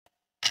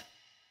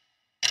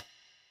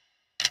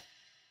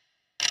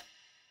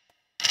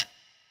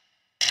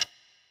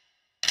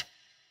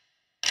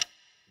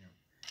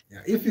Yeah,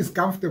 if it's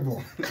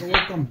comfortable. So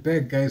welcome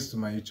back, guys, to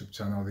my YouTube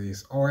channel. This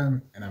is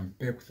Owen and I'm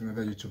back with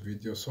another YouTube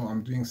video. So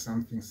I'm doing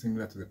something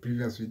similar to the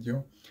previous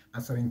video,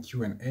 answering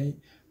Q&A,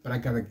 but I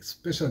got a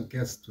special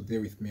guest today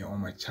with me on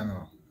my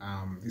channel.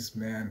 This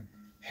man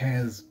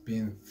has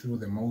been through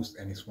the most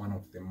and is one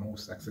of the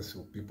most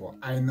successful people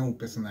I know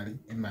personally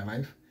in my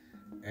life.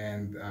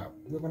 And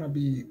we're gonna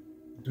be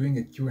doing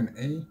a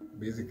Q&A.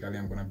 Basically,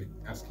 I'm gonna be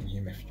asking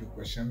him a few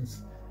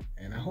questions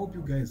and I hope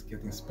you guys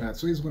get inspired.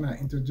 So he's gonna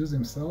introduce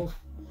himself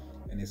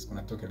and he's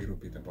gonna talk a little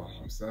bit about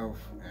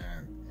himself,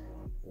 and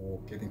we'll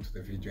get into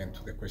the video and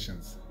to the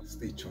questions.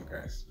 Stay tuned,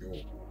 guys.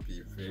 You'll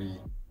be very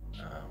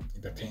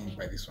entertained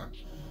by this one.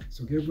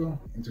 So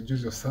Gabriel,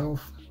 introduce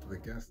yourself to the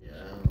guest.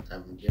 Yeah,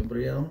 I'm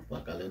Gabriel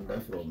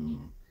Wakalenda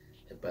from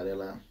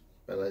Eparela,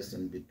 Palace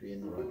in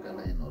between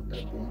Rakana and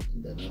Otapi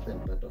in the northern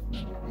part of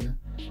Namibia.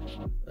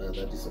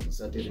 That is the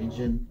Musati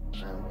region.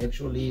 I'm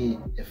actually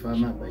a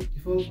farmer by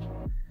default.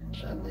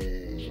 I'm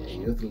a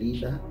youth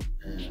leader,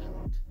 and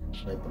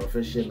by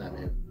profession I'm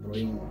a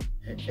brewing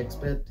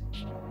expert,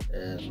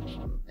 and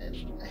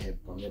I have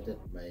converted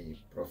my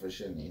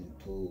profession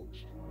into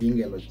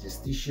being a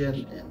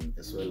logistician and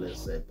as well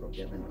as a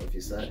procurement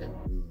officer and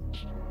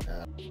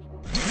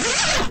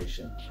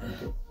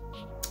Thank you.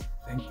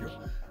 Thank you.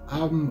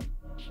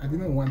 I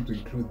didn't want to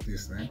include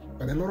this,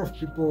 but a lot of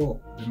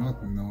people do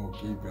not know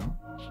Gabriel.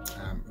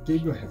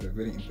 Gabriel has a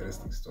very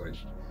interesting story.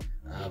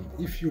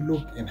 If you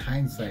look in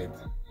hindsight,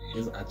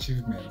 his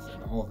achievements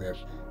and all that,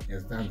 he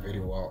has done very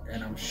well,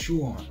 and I'm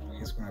sure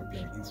he's going to be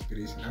an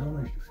inspiration. I don't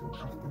know if you feel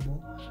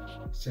comfortable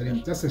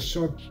sharing just a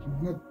short,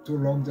 not too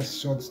long,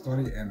 just short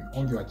story and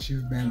all your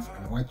achievements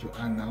and what you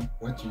are now,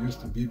 what you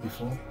used to be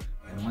before,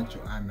 and what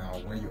you are now,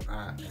 where you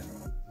are,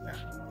 and yeah,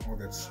 all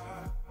that's.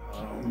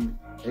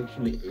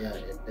 Actually, yeah,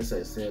 as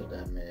I said,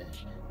 I'm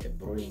a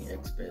brewing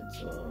expert,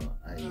 so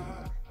I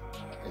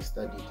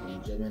studied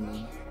in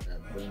Germany,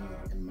 brewing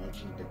and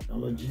malting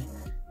technology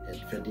at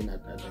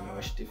Ferdinand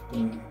Adenauer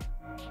Stiftung.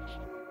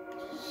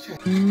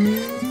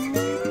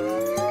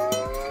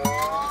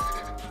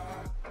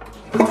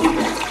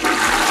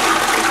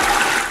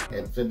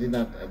 At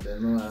Ferdinand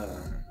Adenauer,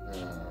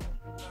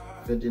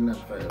 Ferdinand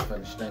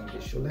Weinstein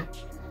Schule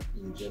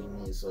in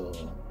Germany. So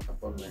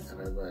upon my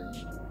arrival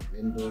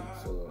in Windhoek,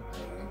 so I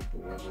went to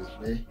Walvis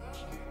Bay,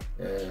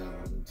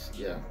 and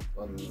yeah,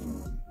 on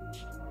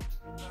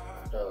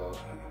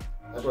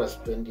that was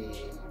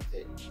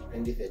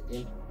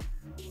 2013.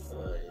 In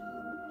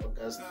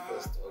August,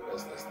 1st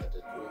August, I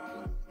started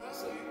working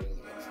as a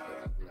brewing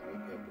expert in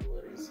Namibia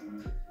breweries.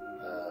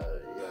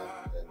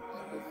 Yeah, and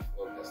end of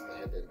August, I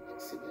had an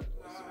accident. I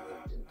was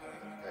involved in a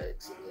car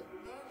accident. I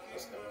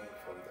was coming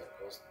from the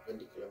coast,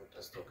 20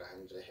 kilometers to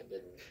Kahanja. I had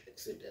an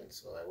accident,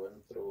 so I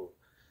went through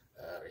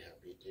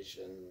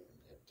rehabilitation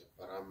at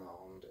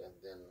Paramount, and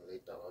then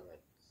later on at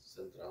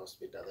Central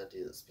Hospital, that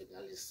is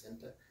Spinalis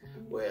Center,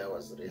 where I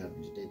was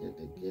rehabilitated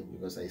again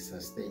because I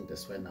sustained a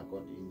spinal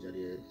cord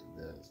injury at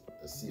the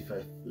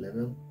C5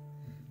 level.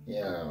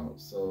 Yeah,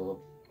 so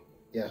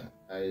yeah,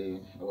 I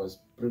was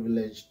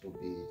privileged to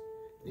be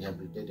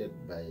rehabilitated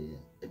by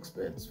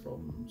experts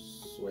from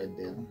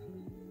Sweden,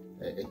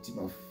 a team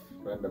of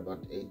around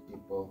about 8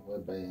 people,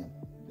 whereby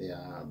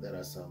there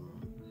are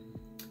some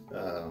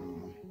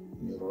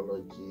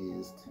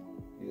neurologists,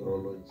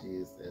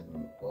 urologists,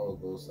 and all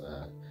those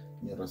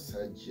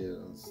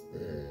neurosurgeons,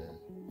 the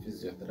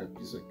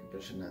physiotherapists,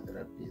 occupational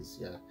therapists.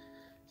 Yeah.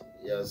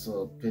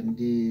 So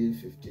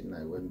 2015,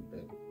 I went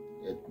back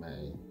at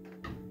my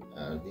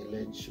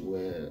village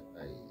where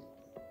I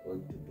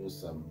went to do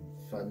some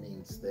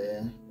farmings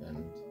there,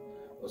 and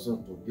also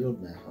to build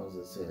my house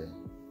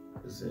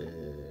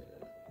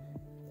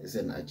as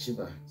an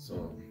achiever.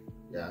 So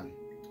yeah.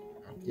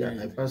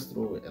 Yeah, I passed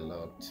through a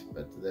lot,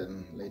 but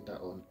then later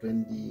on,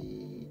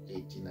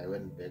 2018, I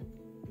went back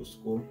to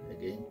school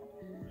again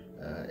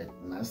at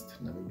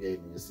NUST, Namibia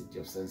University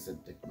of Science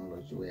and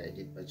Technology, where I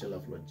did Bachelor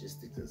of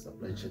Logistics and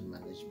Supply Chain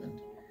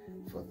Management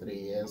for 3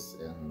 years,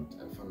 and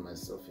I found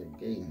myself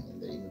again in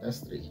the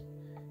industry.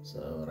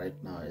 So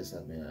right now, as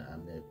I'm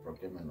a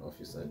procurement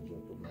officer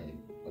due to my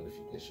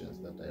qualifications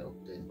that I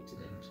obtained at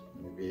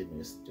Namibia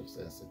University of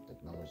Science and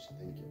Technology.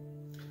 Thank you.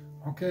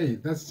 Okay,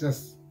 that's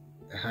just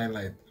a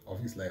highlight of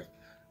his life.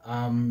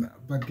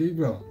 But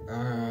Gabriel,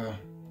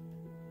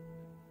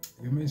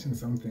 you mentioned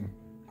something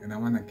and I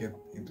want to get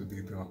into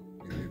detail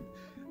with it.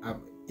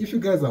 If you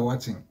guys are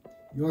watching,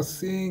 you're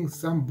seeing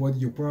somebody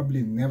you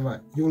probably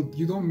never,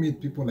 you don't meet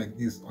people like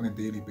this on a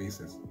daily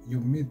basis. You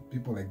meet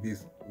people like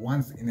this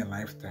once in a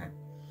lifetime.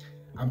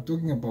 I'm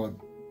talking about,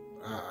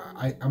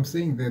 I'm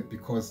saying that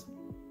because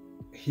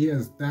he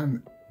has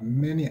done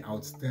many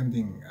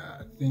outstanding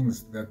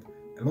things that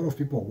a lot of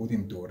people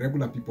wouldn't do,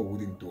 regular people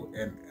wouldn't do.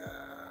 And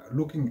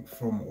looking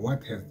from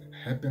what has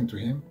happened to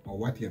him or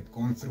what he had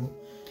gone through,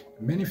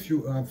 very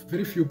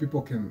few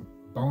people can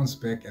bounce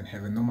back and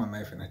have a normal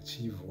life and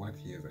achieve what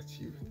he has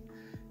achieved.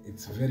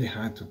 It's very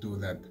hard to do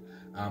that.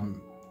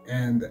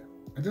 And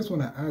I just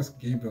want to ask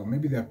Gabriel,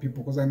 maybe there are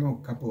people, because I know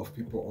a couple of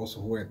people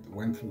also who had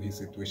went through his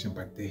situation,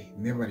 but they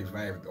never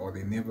revived or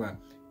they never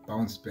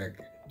bounced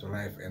back. to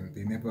life, and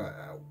they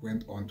never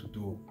went on to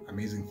do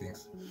amazing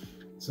things.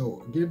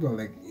 So Gabriel,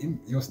 like in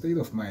your state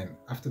of mind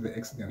after the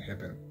accident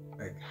happened,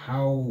 like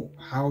how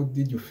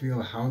did you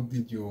feel? How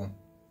did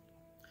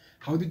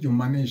you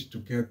manage to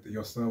get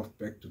yourself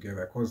back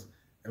together? Because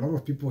a lot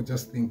of people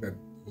just think that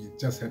you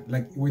just have,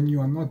 like, when you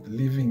are not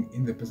living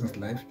in the person's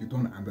life, you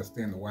don't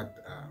understand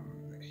what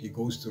he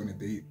goes through on a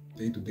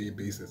day-to-day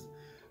basis.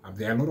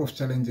 There are a lot of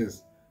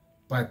challenges,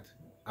 but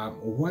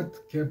what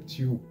kept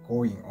you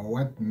going, or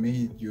what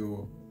made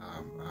you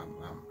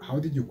how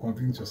did you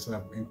convince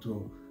yourself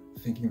into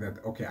thinking that,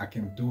 okay, I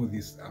can do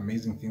these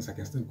amazing things, I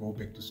can still go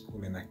back to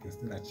school, and I can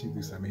still achieve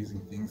these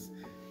amazing things?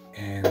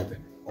 And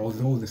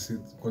although the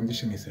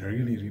condition is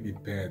really, really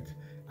bad,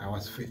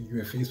 you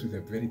were faced with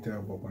a very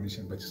terrible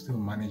condition, but you still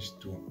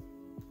managed to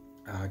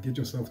get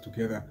yourself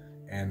together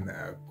and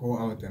go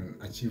out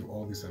and achieve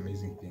all these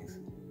amazing things.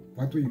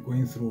 What were you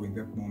going through in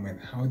that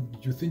moment? How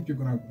did you think you're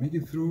gonna make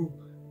it through?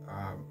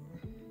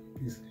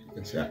 Please, you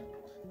can share.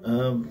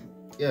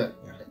 Yeah.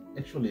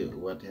 Actually,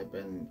 what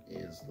happened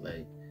is,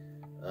 like,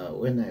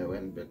 when I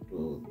went back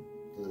to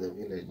the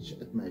village,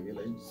 at my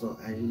village, so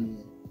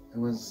I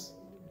was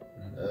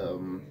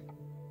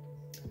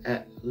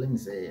let me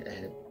say, I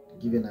had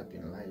given up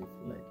in life.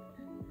 Like,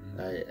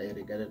 I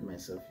regarded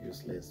myself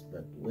useless.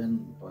 But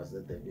when I was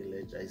at the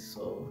village, I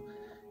saw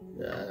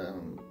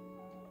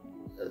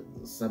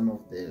some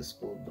of the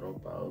school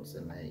dropouts,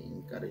 and I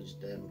encouraged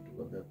them to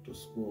go back to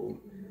school.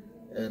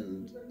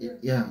 And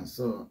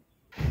so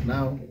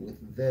now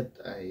with that,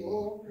 I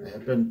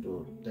happened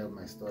to tell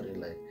my story,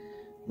 like,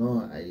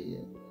 no,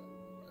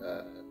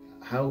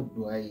 how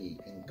do I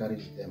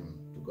encourage them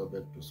to go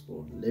back to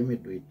school? Let me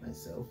do it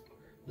myself.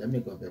 Let me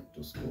go back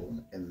to school,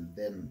 and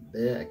then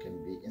there I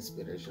can be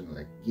inspiration,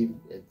 like give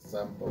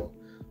example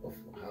of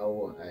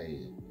how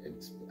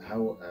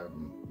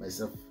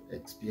myself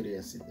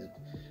experienced in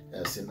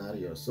that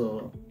scenario.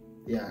 So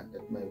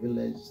at my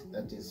village,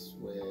 that is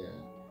where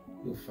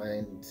you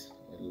find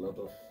a lot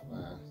of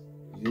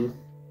youth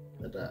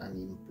that are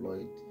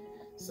unemployed.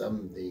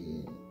 Some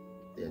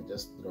they are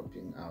just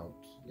dropping out.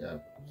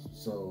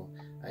 So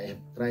I have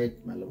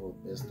tried my level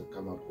best to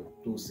come up with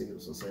 2 civil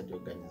society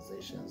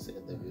organizations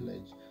at the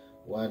village.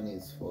 One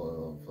is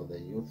for the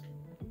youth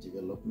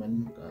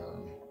development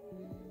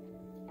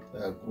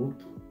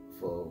group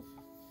for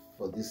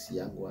these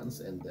young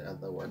ones, and the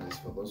other one is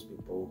for those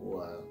people who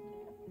are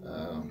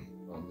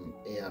on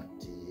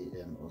ART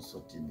and also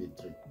TB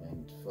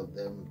treatment, for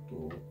them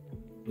to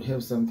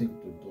have something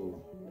to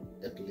do,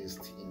 at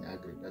least in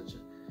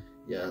agriculture.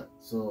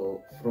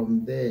 So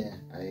from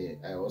there,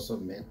 I also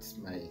met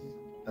my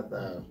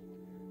other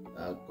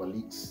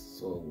colleagues.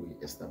 So we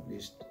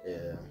established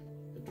a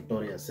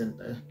tutorial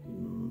center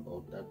in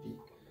Otapi,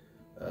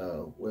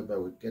 whereby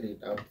we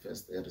carried out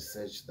first a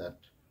research that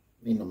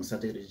in the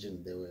Msati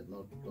region there were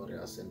no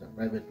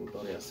private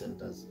tutorial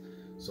centers.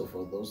 So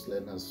for those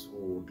learners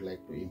who would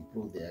like to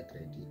improve their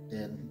grade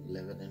 10,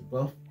 11, and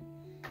 12,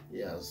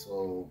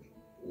 so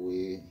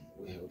we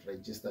have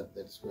registered.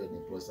 That's when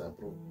it was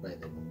approved by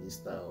the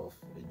Minister of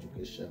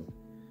Education,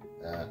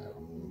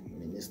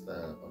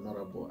 Minister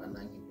Honorable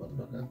Anangi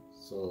Pandaka.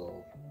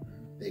 So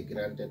they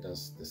granted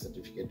us the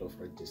certificate of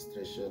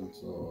registration.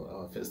 So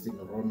our first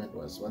enrollment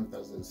was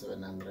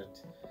 1,700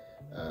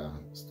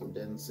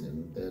 students,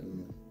 and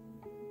then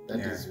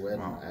that is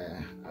when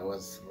I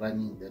was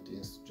running that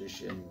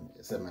institution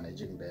as a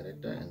managing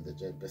director and the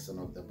chairperson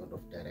of the board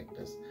of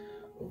directors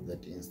of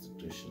that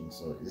institution.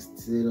 So it's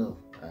still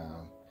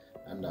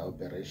under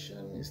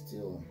operation, is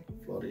still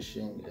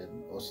flourishing,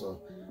 and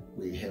also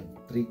we have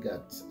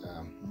triggered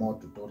more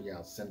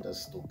tutorial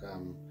centers to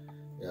come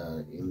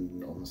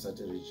in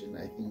Omusati region.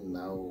 I think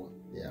now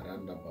they are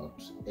around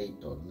about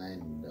 8 or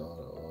 9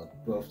 or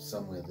 12,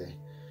 somewhere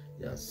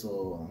there.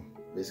 So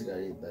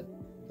basically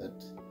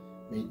that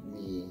made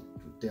me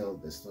to tell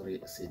the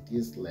story as it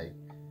is, like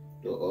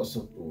to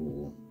also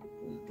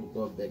to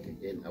go back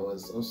again. I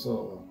was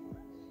also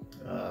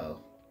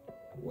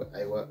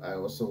I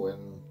also went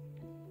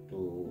to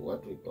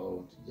what we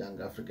call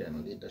Young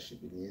African Leadership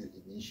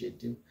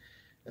Initiative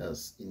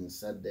as in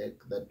SADC.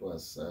 That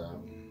was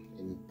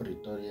in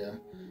Pretoria,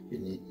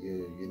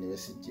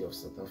 University of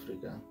South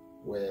Africa,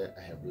 where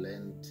I have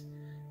learned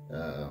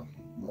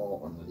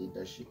more on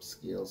leadership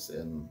skills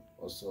and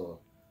also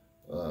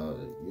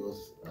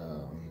youth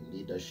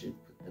leadership,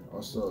 and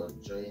also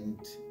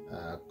joined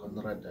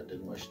Konrad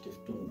Adenauer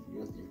Stiftung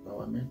Youth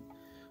Empowerment,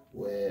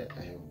 where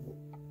I have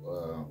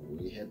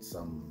we had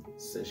some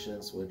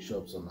sessions,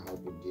 workshops on how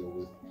to deal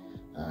with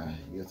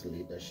youth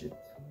leadership.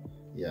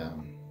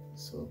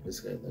 So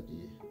basically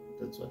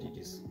that's what it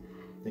is.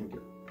 Thank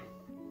you.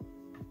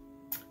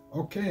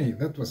 Okay,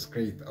 that was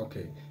great.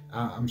 Okay,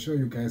 I'm sure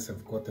you guys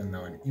have gotten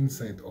now an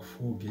insight of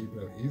who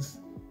Gabriel is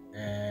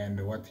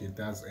and what he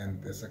does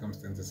and the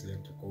circumstances he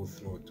had to go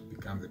through to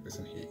become the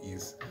person he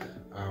is.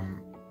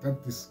 That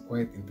is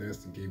quite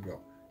interesting,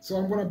 Gabriel. So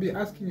I'm going to be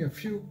asking you a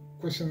few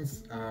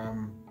questions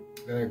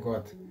that I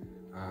got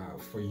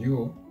for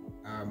you.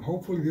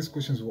 Hopefully these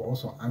questions will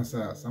also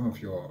answer some of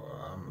your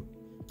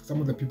some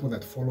of the people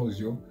that follows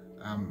you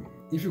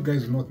If you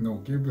guys do not know,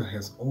 Gabriel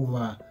has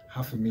over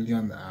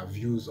 500,000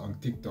 views on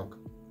TikTok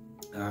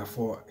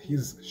for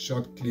his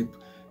short clip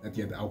that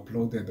he had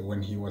uploaded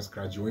when he was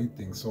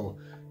graduating. So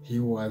he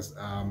was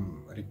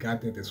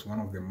regarded as one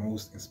of the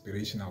most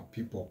inspirational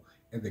people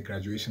at the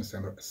graduation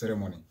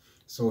ceremony.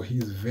 So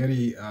he's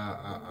very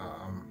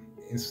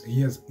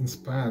he has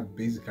inspired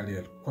basically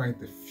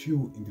quite a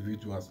few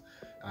individuals.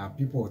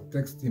 People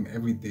text him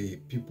every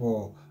day.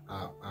 People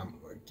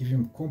give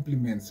him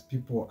compliments.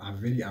 People are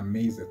very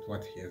amazed at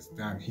what he has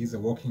done. He's a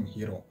walking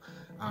hero.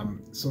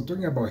 So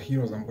talking about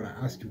heroes, I'm going to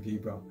ask you,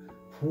 Gabriel,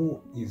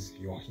 who is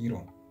your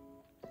hero?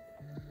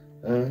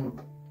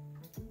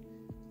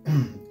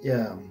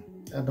 Yeah,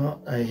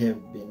 I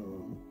have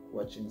been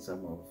watching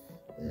some of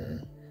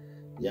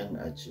young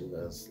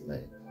achievers.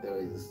 Like there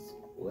is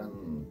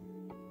one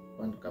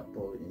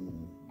couple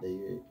in the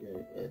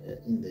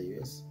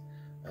US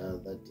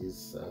that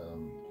is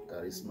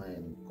Charisma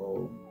and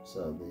Cole.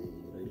 So they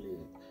really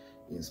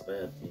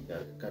inspired me.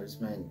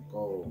 Charisma and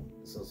Cole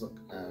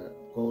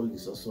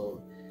is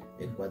also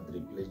a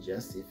quadriplegia,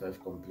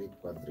 C5 complete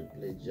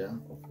quadriplegia,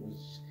 of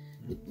which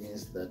it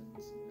means that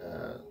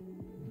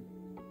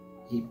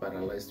he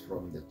paralyzed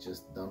from the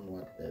chest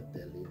downward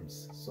the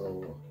limbs.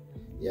 So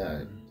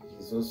yeah,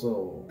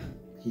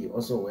 he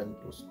also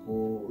went to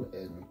school,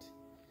 and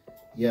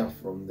yeah,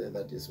 from there,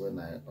 that is when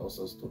I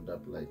also stood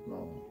up like,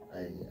 no,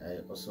 I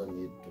also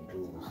need to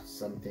do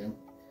something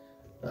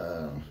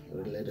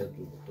related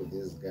to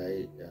this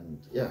guy.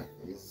 And yeah,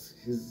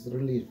 he's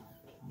really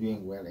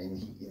doing well, and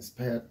he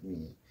inspired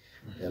me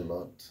a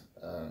lot.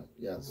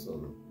 Yeah,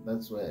 so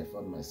that's where I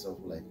found myself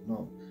like,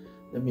 no,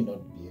 let me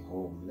not be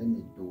home, let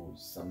me do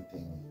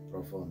something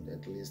profound,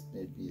 at least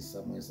maybe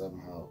somewhere,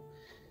 somehow,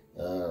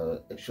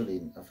 actually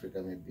in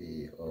Africa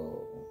maybe,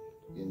 or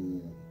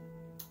in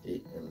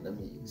let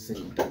me say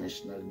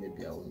internationally,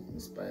 maybe I will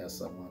inspire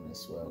someone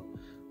as well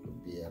to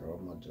be a role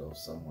model of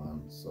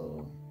someone.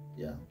 So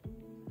yeah,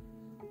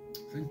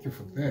 thank you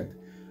for that.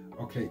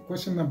 Okay,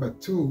 question number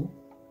 2.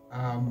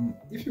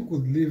 If you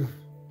could live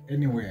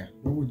anywhere,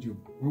 where would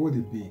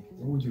it be?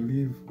 Where would you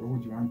live? Where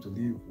would you want to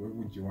live? Where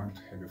would you want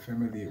to have a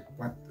family?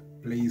 What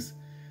place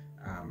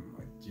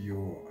do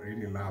you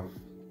really love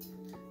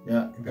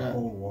in the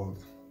whole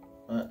world?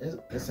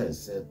 As I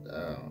said,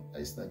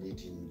 I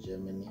studied in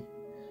Germany.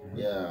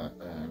 Yeah,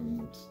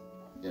 and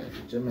yeah,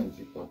 German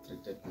people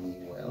treated me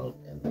well,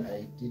 and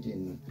I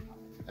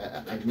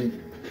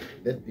mean,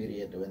 that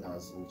period when I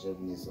was in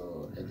Germany,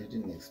 so I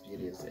didn't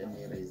experience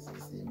any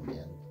racism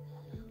and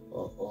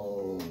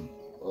all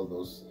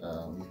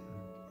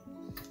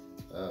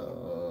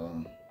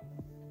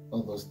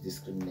those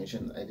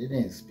discrimination. I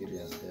didn't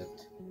experience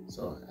that,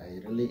 so I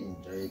really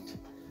enjoyed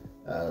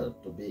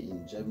to be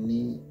in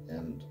Germany,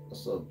 and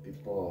also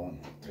people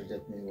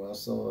treated me well.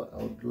 So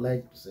I would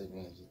like to say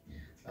maybe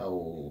I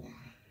would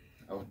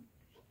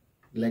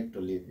like to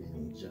live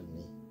in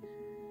Germany.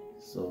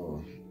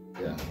 So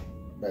yeah,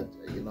 but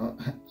you know,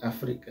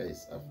 Africa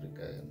is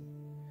Africa, and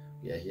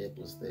we are here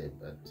to stay.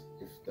 But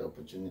if the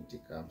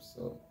opportunity comes,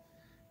 so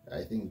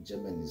I think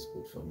Germany is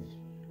good for me.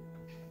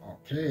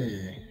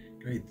 Okay,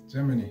 great.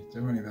 Germany,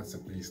 that's a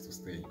place to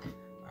stay.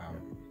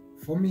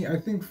 For me, I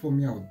think I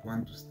would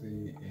want to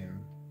stay in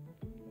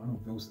one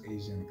of those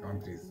Asian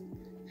countries.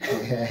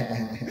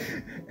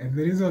 And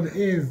the reason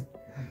is,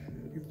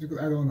 it's because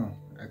I don't know.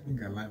 I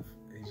think I love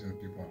Asian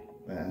people.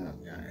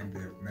 Yeah, and they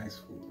have nice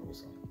food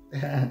also.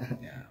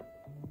 Yeah.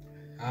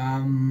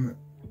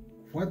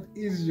 What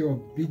is your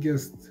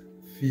biggest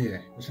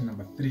fear? Question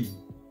number 3.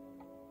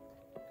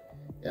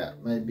 Yeah,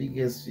 my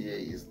biggest fear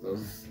is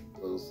those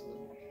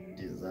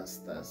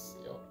disasters.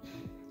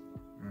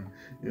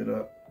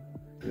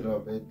 You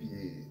know,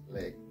 maybe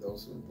like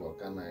those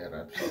volcano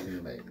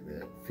eruption, like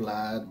the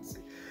floods,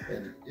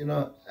 and you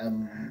know,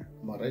 I'm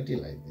already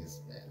like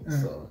this, man.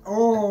 So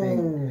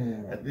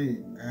I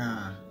think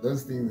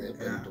those things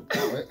happen to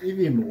people,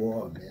 even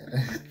war, man.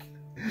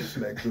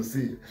 Like to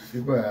see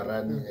people are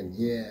running, and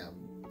yeah,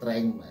 I'm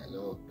trying my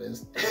little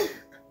best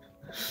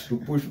to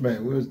push my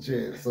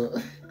wheelchair. So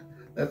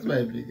that's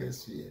my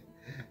biggest fear.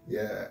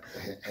 Yeah,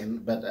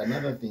 but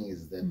another thing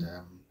is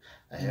that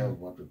I have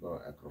what we call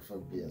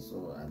acrophobia,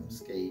 so I'm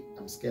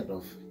scared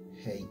of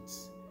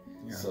heights.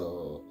 Yeah.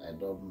 So I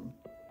don't,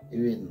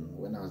 even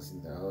when I was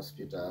in the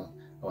hospital,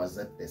 I was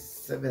at the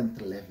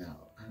 7th level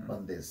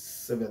on the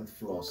 7th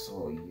floor.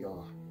 So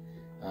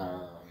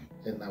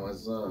and I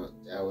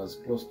was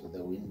close to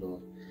the window,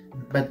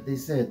 but they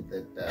said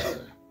that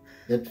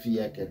that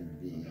fear can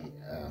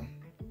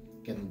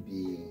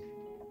be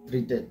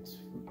treated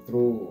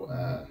through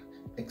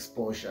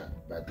exposure,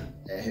 but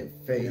I have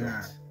failed.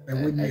 Yeah. I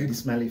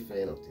dismally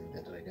failed in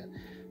that regard.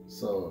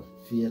 So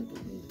fear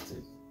to me is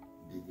the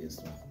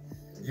biggest one.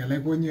 Yeah,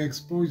 like when you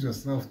expose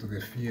yourself to the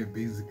fear,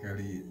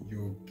 basically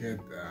you get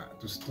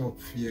to stop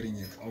fearing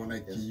it, or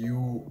like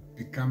you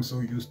become so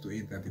used to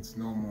it that it's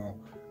no more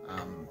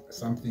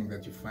something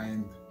that you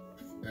find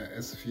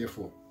as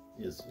fearful.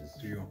 Yes.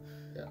 To you.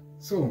 Yeah.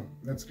 So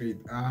that's great.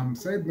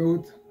 Side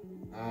note,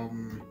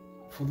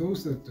 for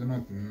those that do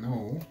not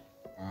know,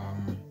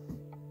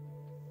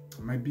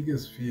 my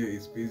biggest fear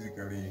is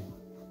basically,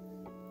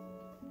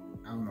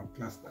 I don't know,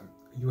 cluster.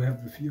 You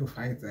have the fear of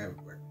heights. I have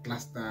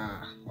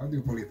cluster. What do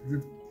you call it? Is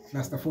it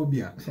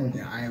claustrophobia?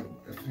 Yeah, I have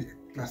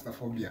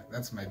claustrophobia.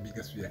 That's my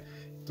biggest fear.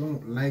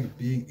 Don't like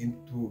being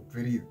into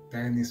very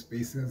tiny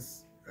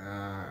spaces.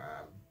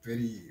 I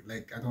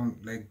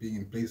don't like being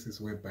in places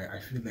whereby I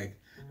feel like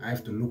I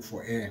have to look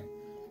for air.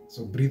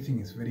 So breathing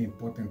is very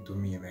important to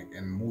me, like,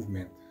 and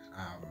movement.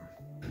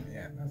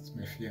 Yeah, that's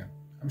my fear.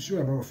 I'm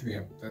sure a lot of you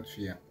have that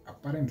fear.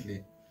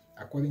 Apparently,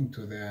 according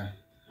to the,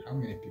 how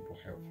many people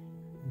have?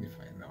 Let me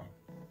find out.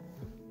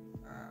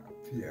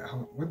 Fear.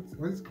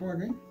 What is it called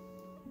again?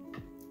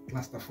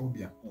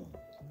 Claustrophobia.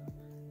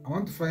 I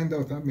want to find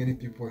out how many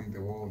people in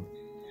the world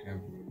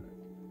have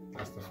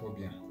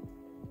claustrophobia.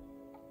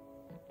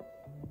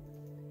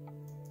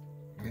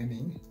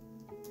 Many.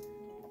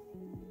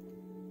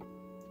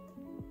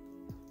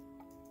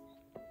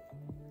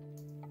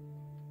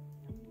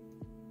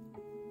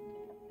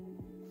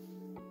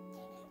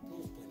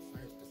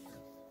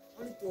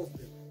 Only 12.5%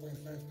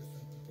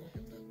 people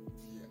have that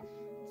fear.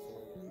 So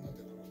not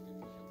a lot of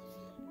people have the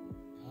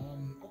fear.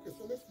 Okay,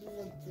 so let's move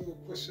on to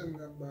question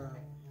number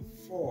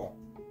 4.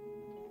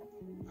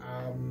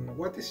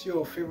 What is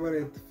your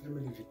favorite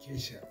family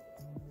vacation?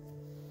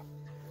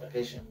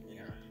 Vacation.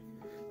 Yeah.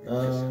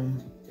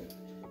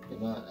 You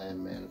know,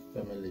 I'm a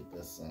family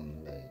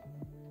person.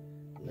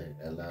 Like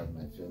I love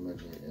my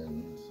family,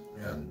 and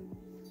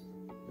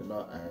you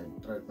know,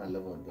 I tried my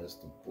level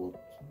best to put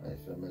my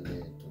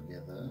family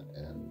together.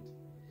 And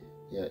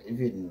yeah,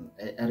 even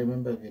I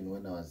remember even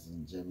when I was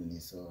in Germany,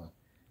 so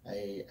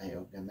I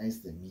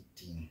organized a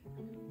meeting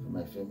for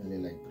my family,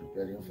 like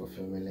preparing for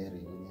family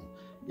reunion.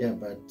 Yeah,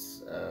 but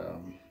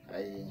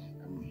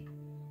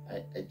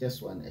I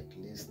just want at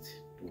least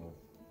to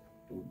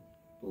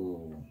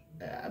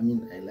I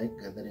mean, I like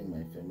gathering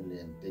my family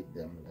and take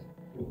them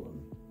like to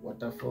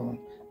waterfall.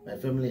 My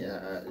family,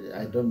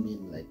 I don't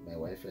mean like my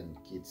wife and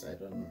kids. I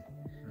don't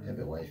have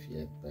a wife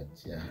yet, but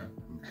yeah,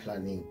 I'm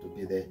planning to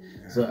be there.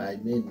 So I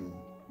mean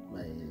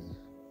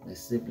my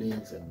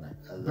siblings and my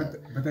other.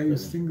 But are you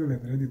single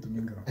and ready to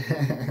mingle?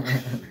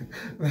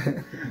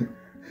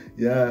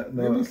 Yeah,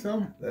 no. Maybe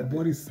some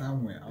body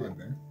somewhere out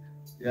there.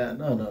 Yeah,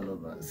 no.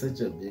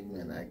 Such a big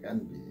man, I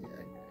can't be.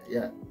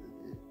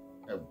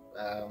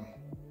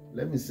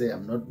 Let me say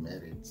I'm not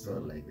married, so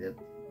like that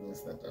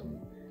means that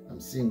I'm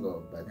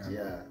single. But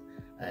yeah,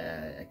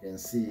 I can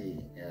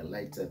see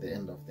lights at the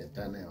end of the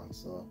tunnel.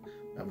 So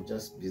I'm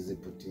just busy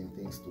putting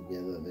things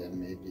together. Then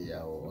maybe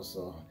I'll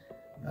also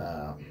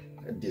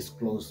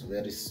disclose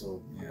very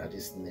soon what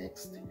is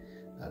next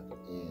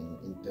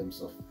in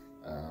terms of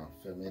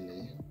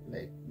family,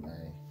 like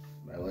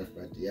my wife.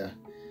 But yeah,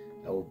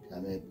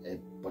 I'm a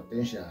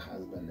potential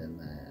husband,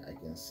 and I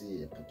can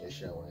see a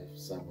potential wife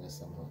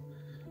somehow.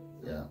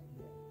 Yeah.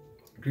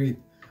 Great.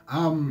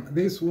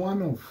 There's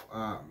one of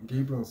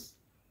Gabriel's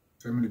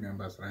family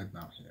members right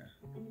now here.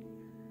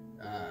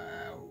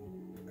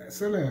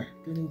 Sele,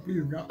 can you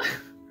please come?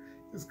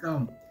 Just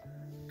come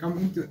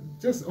into,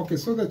 just okay,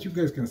 so that you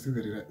guys can see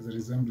the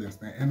resemblance.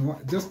 And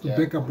just to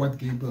back up what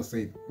Gabriel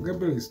said,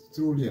 Gabriel is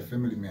truly a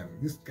family man.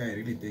 This guy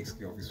really takes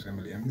care of his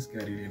family, and this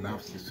guy really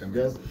loves his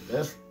family.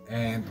 Yes.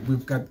 And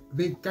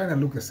they kind of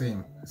look the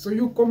same. So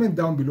you comment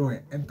down below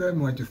and tell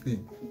me what you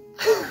think.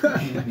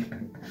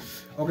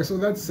 Okay, so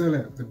that's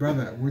Sele, the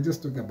brother. We're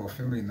just talking about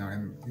family now,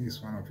 and he is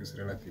one of his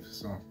relatives.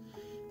 So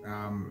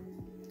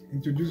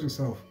introduce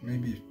yourself,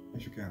 maybe,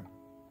 if you can.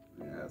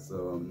 Yeah,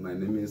 so my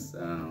name is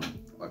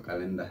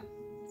Wakalenda.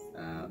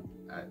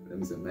 Let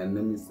me say, my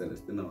name is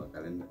Celestino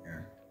Wakalenda.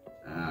 Yeah.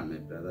 I'm a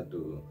brother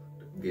to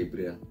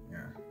Gabriel.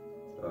 Yeah.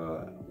 So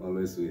I'm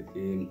always with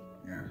him.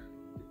 Yeah.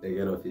 We take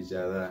care of each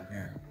other.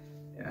 Yeah.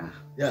 Yeah.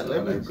 Yeah. So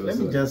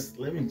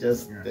let me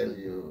just tell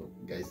you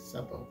guys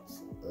about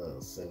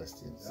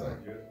Celestine. So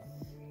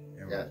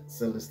yeah,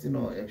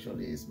 Celestino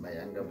actually is my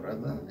younger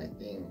brother. I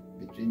think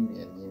between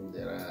me and him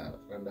there are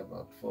around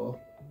about four.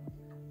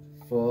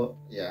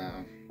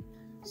 Yeah.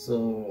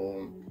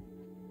 So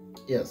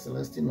yeah,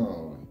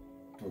 Celestino,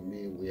 to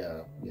me, we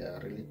are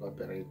really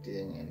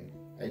cooperating, and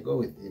I go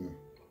with him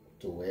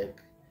to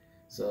work.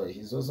 So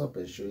he's also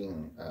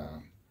pursuing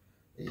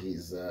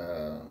his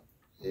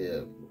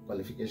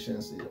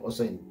qualifications,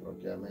 also in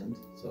procurement.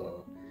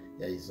 So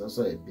yeah, he's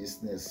also a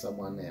business,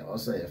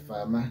 also a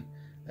farmer.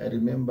 I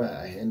remember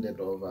I handed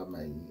over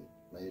my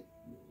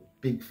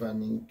pig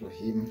farming to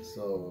him,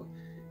 so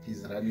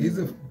he's running. He's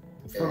a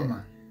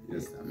farmer.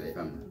 Yes, I'm a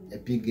farmer. A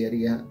pig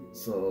area.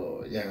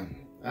 So yeah,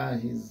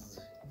 he's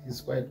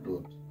quite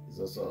good. He's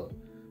also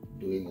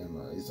doing.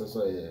 He's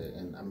also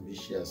an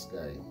ambitious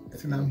guy.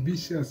 It's an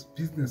ambitious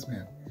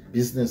businessman.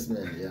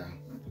 Businessman, yeah.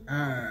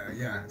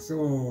 Yeah.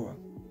 So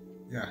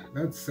yeah,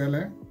 that's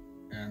Sele,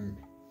 and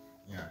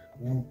yeah,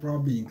 we'll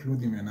probably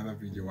include him in another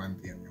video one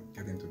day, and you'll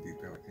get into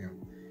detail with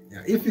him.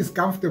 Yeah, if he's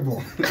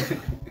comfortable.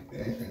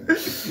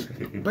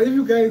 But if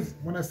you guys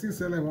want to see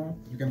Sele,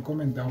 you can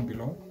comment down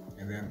below,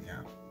 and then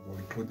yeah, we'll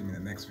include him in the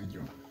next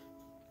video.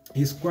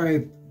 He's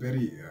quite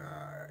very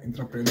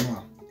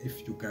entrepreneurial,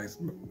 if you guys,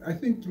 I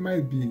think you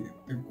might be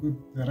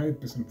the right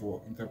person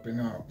for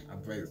entrepreneur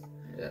advice.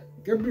 Yeah.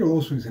 Gabriel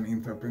also is an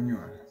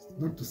entrepreneur.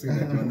 Not to say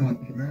that you're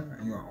not, no,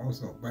 you are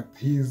also, but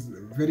he's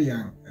very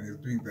young and he's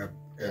doing that.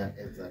 Yeah,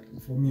 exactly.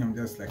 For me, I'm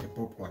just like a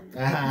popcorn.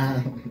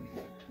 Ah.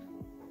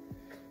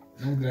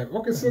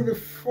 Okay, so the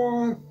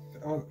fourth,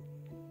 that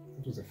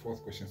was the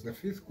fourth question. So the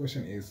fifth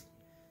question is,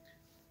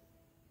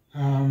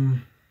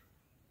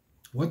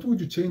 what would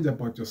you change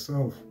about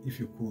yourself if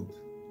you could?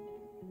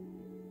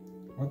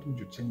 What would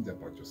you change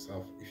about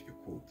yourself if you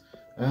could?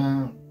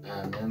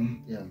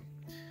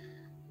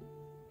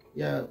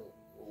 Yeah,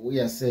 we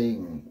are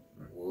saying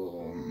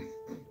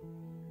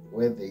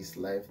where there is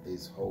life, there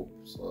is hope.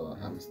 So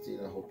I'm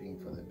still hoping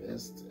for the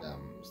best.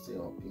 I'm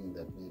still hoping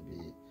that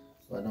maybe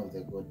one of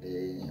the good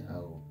day I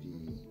will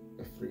be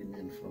a free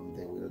man from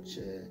the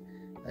wheelchair.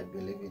 I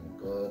believe in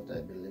God.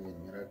 I believe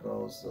in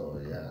miracles. So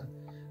yeah,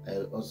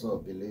 I also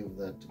believe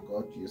that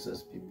God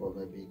uses people.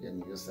 Maybe He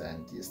can use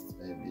scientists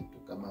maybe to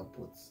come up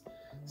with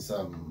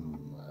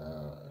some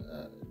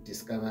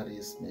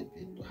discoveries,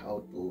 maybe to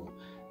how to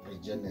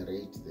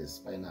regenerate the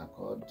spinal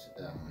cord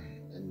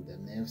and the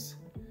nerves,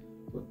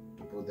 to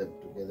put them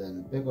together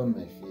and back on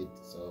my feet.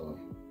 So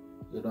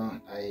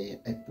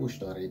I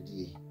pushed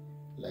already,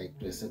 like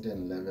to a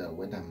certain level.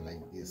 When I'm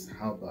like this,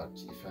 how about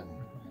if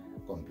I'm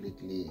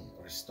completely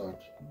restored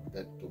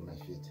back to my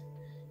feet?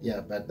 Yeah,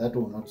 but that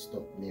will not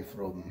stop me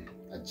from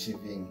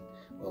achieving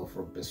or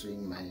from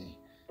pursuing my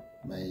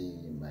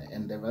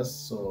endeavors.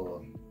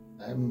 So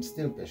I'm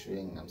still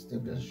pursuing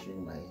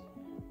my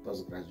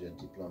postgraduate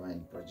diploma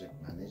in project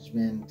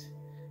management,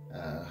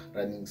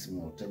 running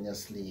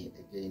simultaneously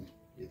again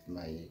with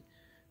my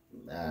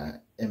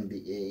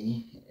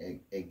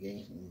MBA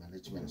again in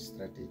management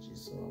strategy.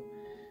 So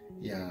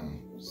yeah,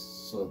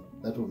 so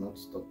that will not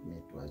stop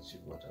me to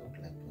achieve what I would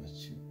like to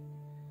achieve.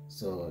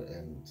 So,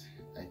 and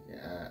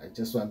I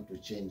just want to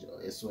change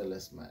as well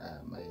as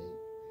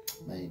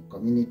my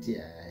community.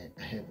 I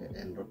have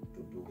a lot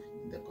to do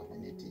in the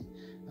community.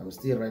 I'm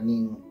still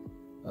running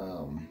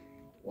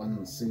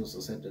one civil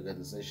society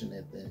organization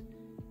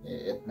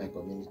at my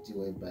community,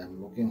 whereby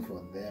I'm looking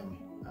for them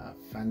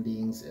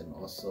fundings and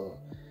also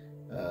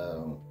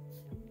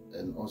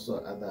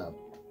other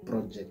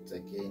projects,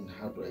 again,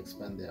 how to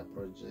expand their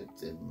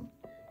projects, and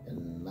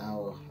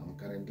now I'm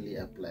currently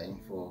applying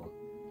for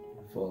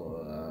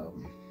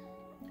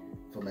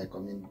my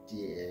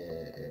community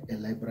a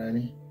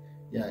library.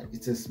 Yeah,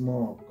 it's a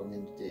small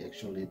community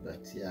actually,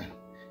 but yeah,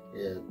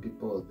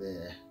 people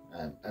there,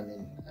 I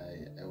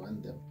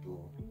want them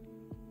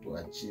to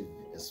achieve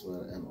as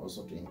well, and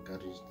also to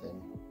encourage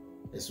them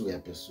as we are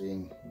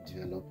pursuing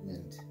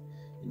development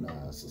in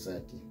our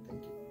society.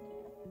 Thank you.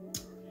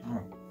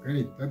 Oh,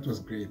 great. That was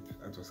great.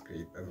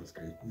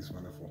 It's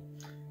wonderful.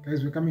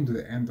 Guys, we're coming to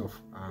the end of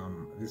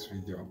this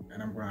video,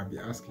 and I'm gonna be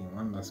asking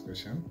one last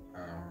question,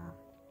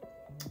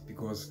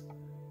 because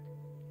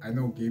I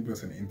know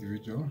Gabriel's an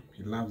individual.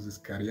 He loves his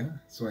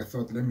career, so I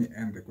thought let me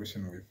end the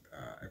question with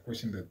a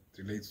question that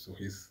relates to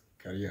his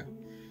career.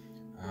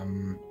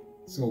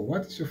 So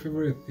what is your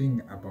favorite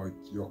thing about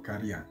your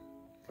career?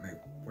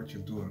 Like what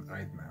you're doing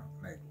right now?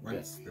 Like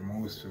what's the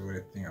most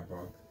favorite thing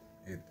about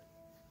it?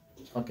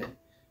 Okay.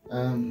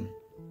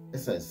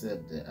 As I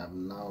said,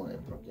 I'm now a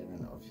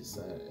procurement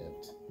officer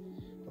at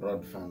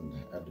Road Fund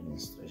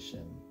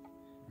Administration.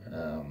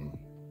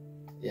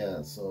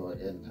 Yeah, so,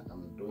 and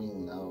I'm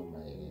doing now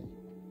my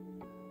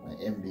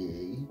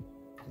MBA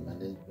in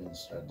management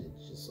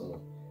strategy.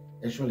 So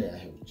actually I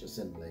have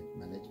chosen like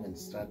management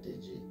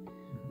strategy,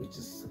 which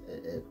is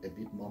a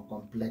bit more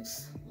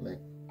complex,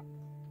 like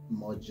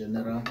more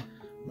general,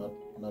 not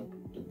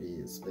to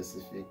be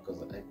specific,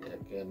 because I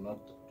cannot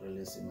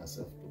really see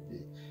myself to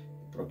be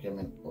a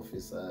procurement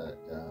officer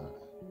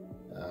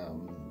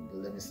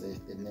let me say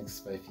the next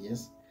 5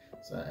 years.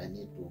 So I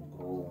need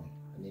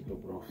to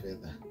grow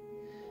further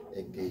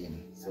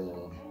again.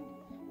 So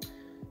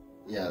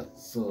yeah,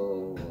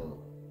 so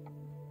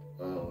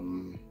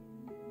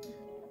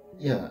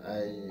yeah,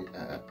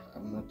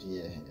 I'm not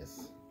here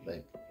as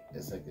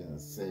I can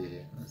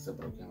say as a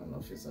procurement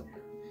officer.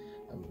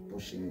 I'm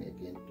pushing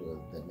again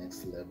to the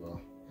next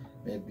level,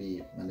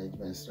 maybe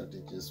management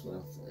strategy as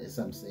well. As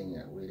I'm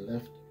saying, we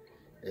left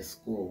a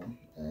school,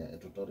 a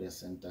tutorial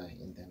center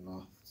in the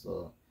north.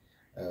 So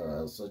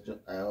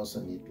I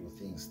also need to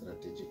think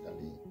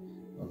strategically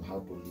on how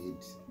to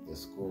lead the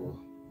school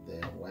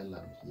there while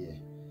I'm here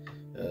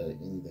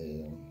in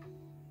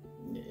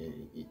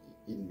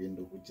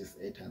Windhoek, which is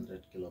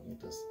 800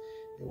 kilometers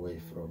away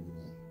from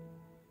me.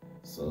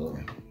 So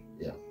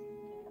yeah.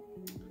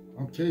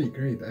 Okay,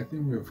 great. I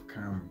think we've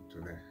come to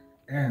the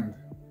end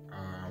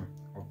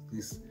of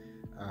this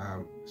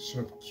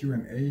short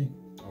Q&A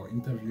or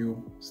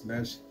interview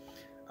slash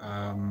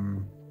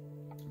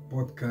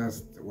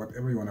podcast,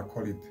 whatever you want to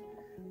call it.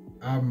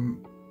 I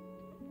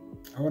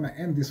want to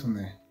end this on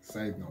a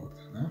side note.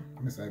 Huh?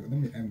 Let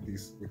me end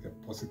this with a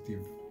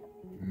positive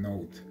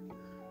note.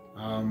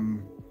 A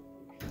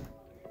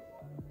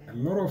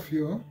lot of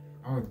you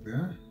out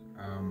there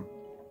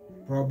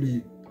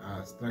probably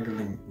are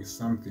struggling with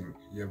something,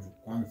 you have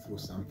gone through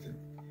something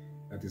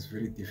that is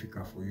very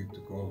difficult for you to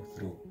go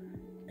through,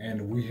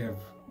 and we have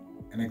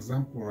an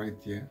example right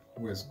here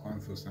who has gone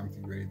through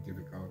something very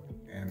difficult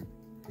and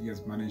he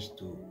has managed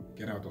to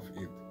get out of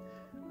it.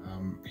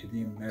 He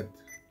didn't let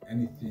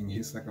anything,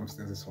 his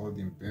circumstances, hold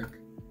him back,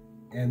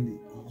 and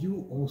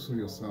you also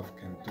yourself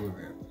can do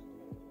that.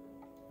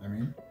 I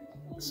mean,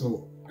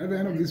 so at the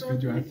end of this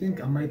video, I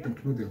think I might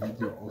include a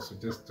video also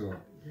just to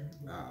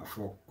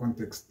for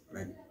context,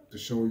 like to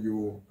show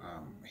you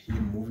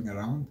him moving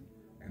around,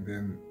 and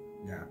then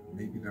yeah,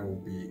 maybe that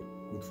will be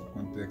good for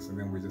context, and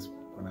then we're just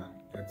gonna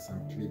add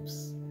some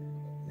clips,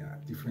 yeah,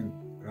 different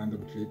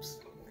random clips,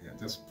 yeah,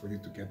 just for you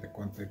to get the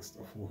context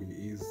of who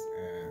he is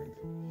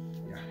and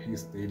yeah,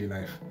 his daily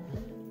life.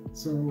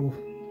 So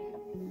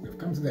we've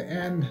come to the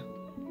end.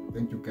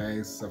 Thank you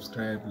guys.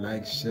 Subscribe,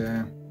 like,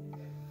 share,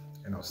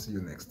 and I'll see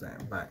you next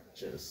time. Bye.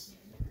 Cheers.